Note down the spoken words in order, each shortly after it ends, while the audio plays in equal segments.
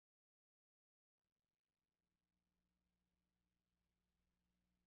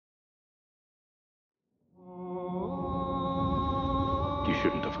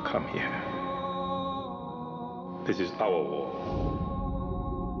shouldn't have come here. This is our war,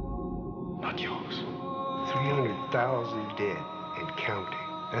 not yours. 300,000 dead and counting.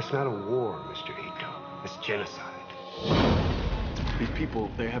 That's not a war, Mr. Ito. It's genocide. These people,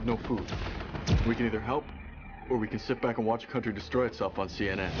 they have no food. We can either help, or we can sit back and watch a country destroy itself on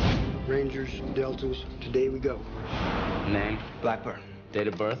CNN. Rangers, Deltas, today we go. Name? Blackburn. Date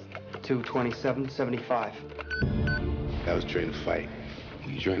of birth? 2/27/75. I was trained to fight.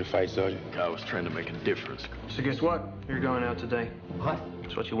 Were you trained to fight, Sergeant? I was trying to make a difference. So guess what? You're going out today. What?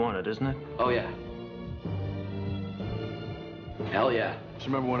 That's what you wanted, isn't it? Oh, yeah. Hell yeah. Just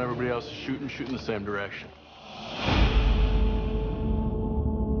remember when everybody else is shooting, shoot in the same direction.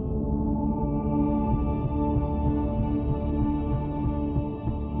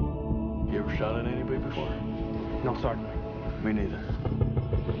 You ever shot at anybody before? No, Sergeant. Me neither.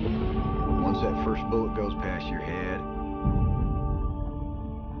 Once that first bullet goes past your head,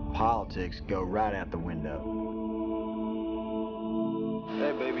 politics go right out the window.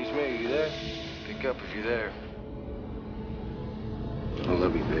 Hey, baby, it's me. You there? Pick up if you're there. I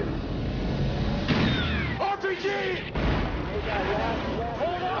love you, baby. RPG!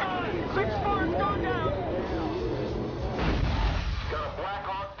 Hold on! 6-4, go down! Got a Black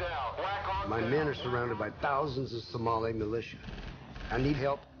Hawk down. Black Hawk My men are surrounded by thousands of Somali militia. I need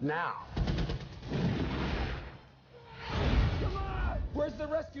help now. Come on! Where's the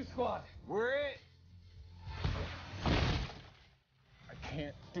rescue squad? We're it. I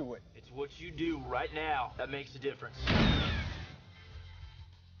can't do it. It's what you do right now that makes the difference.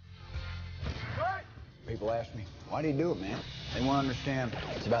 People ask me, why do you do it, man? They won't understand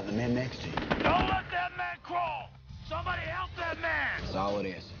it's about the men next to you. Don't let that man crawl! Somebody help that man! That's all it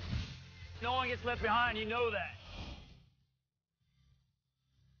is. No one gets left behind, you know that.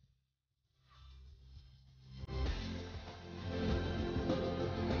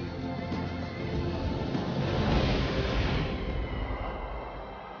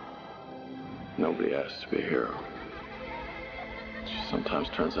 Nobody asked to be a hero. It just sometimes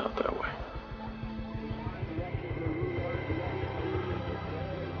turns out that way.